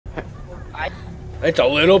It's a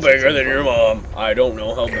little bigger than your mom. I don't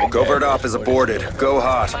know how big. Covert op is aborted. Go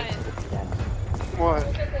hot. What?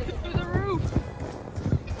 Through the roof.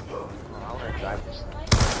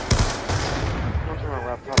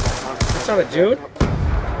 That's not a dude.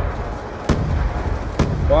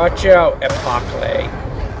 Watch out, Epocle.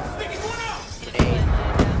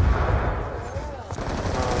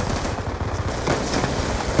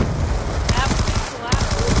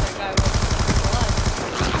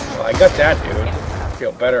 Well, I got that dude. I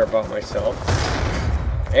feel better about myself.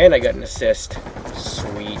 And I got an assist.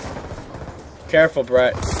 Sweet. Careful,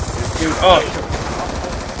 Brett. Dude, oh.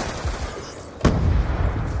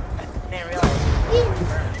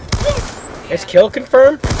 Is kill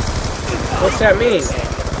confirmed? What's that mean?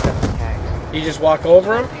 You just walk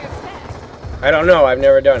over them? I don't know. I've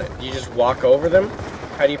never done it. You just walk over them?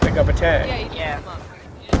 How do you pick up a tag? Yeah.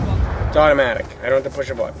 It's automatic. I don't have to push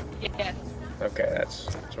a button. Yeah. Okay, that's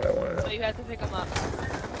what I want to know. So you have to pick them up.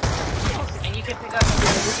 And you can pick up your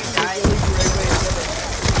guys.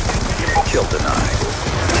 Kill denied.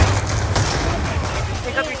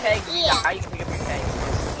 Pick up your tag. Yeah. You can pick up your tag.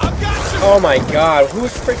 Oh my god,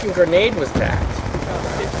 whose freaking grenade was that?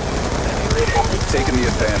 Taking the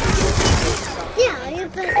advantage.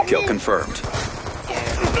 Kill confirmed.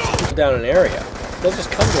 Down an area. They'll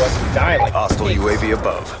just come to us and die like Hostile UAV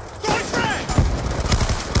above.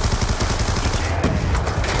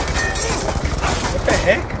 What the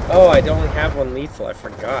heck? Oh, I don't have one lethal. I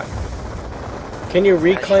forgot. Can you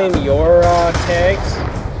reclaim your tags?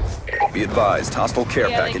 Be advised, hostile care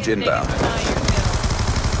package inbound.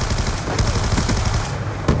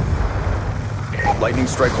 Lightning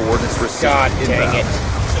strike coordinates received. God inbound. dang it.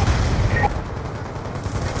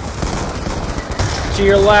 To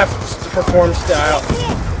your left, perform style.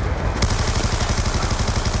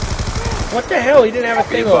 What the hell? He didn't have a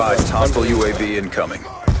Be thing over. advised, hostile UAV incoming.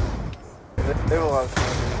 They have a lot of time.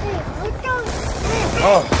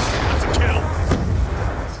 Oh.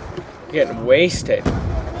 Getting wasted.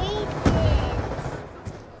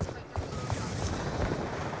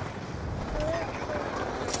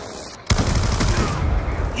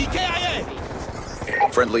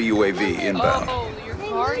 Friendly UAV inbound. Oh, you're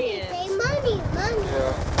partying.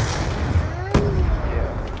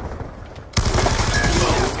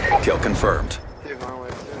 Yeah. Kill confirmed.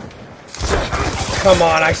 Come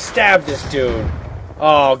on, I stabbed this dude.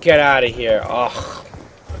 Oh, get out of here. Ugh.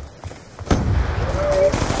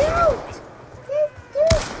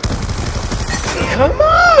 Come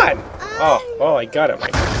on! Oh, well, I got him.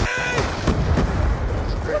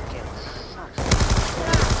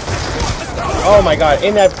 Oh my god,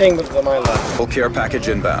 in that thing with my left. Full care package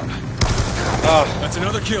inbound. That's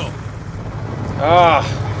another kill.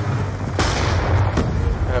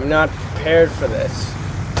 I'm not prepared for this.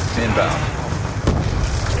 Inbound.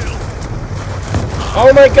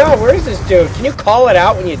 Oh my god, where is this dude? Can you call it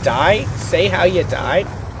out when you die? Say how you died?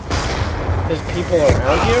 There's people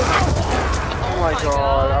around you? Oh my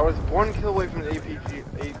god, I was one kill away from the APG.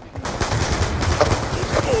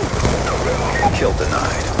 Kill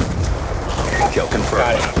denied. Kill confirmed.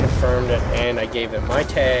 Got it, confirmed it, and I gave them my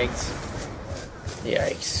tags.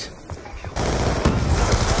 Yikes.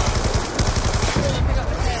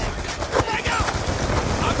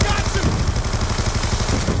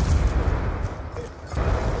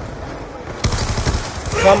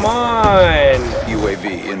 Come on! UAV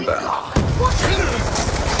inbound.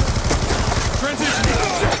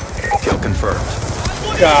 Kill confirmed.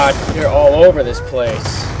 God, you're all over this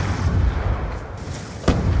place.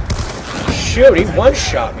 Shoot, he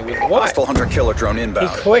one-shot me with what? Hostile hunter killer drone He inbound.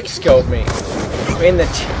 quick-scoped me in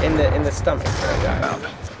the stomach.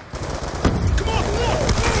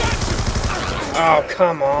 Oh,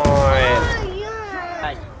 come on!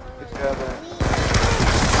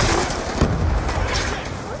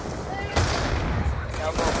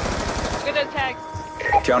 Good attack.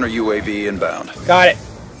 Counter UAV inbound. Got it.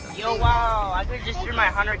 Yo, wow. I could just threw my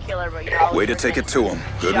hunter killer, but you know. Way to take it to him.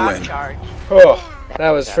 Good Shot win. charge. Oh,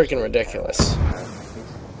 that was freaking ridiculous.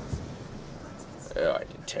 Oh, I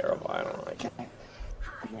did terrible. I don't like it.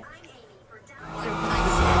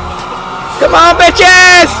 Come on,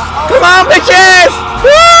 bitches! Come on, bitches!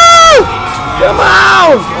 Woo! Come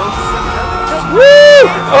on! Woo!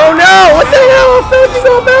 Oh no! What the hell? How fast you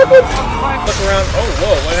going backwards? Look around. Oh,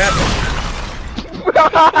 whoa! What happened?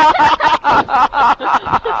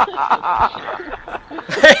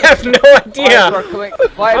 I have no idea.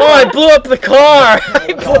 Oh, I blew up the car!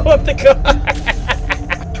 I blew up the car!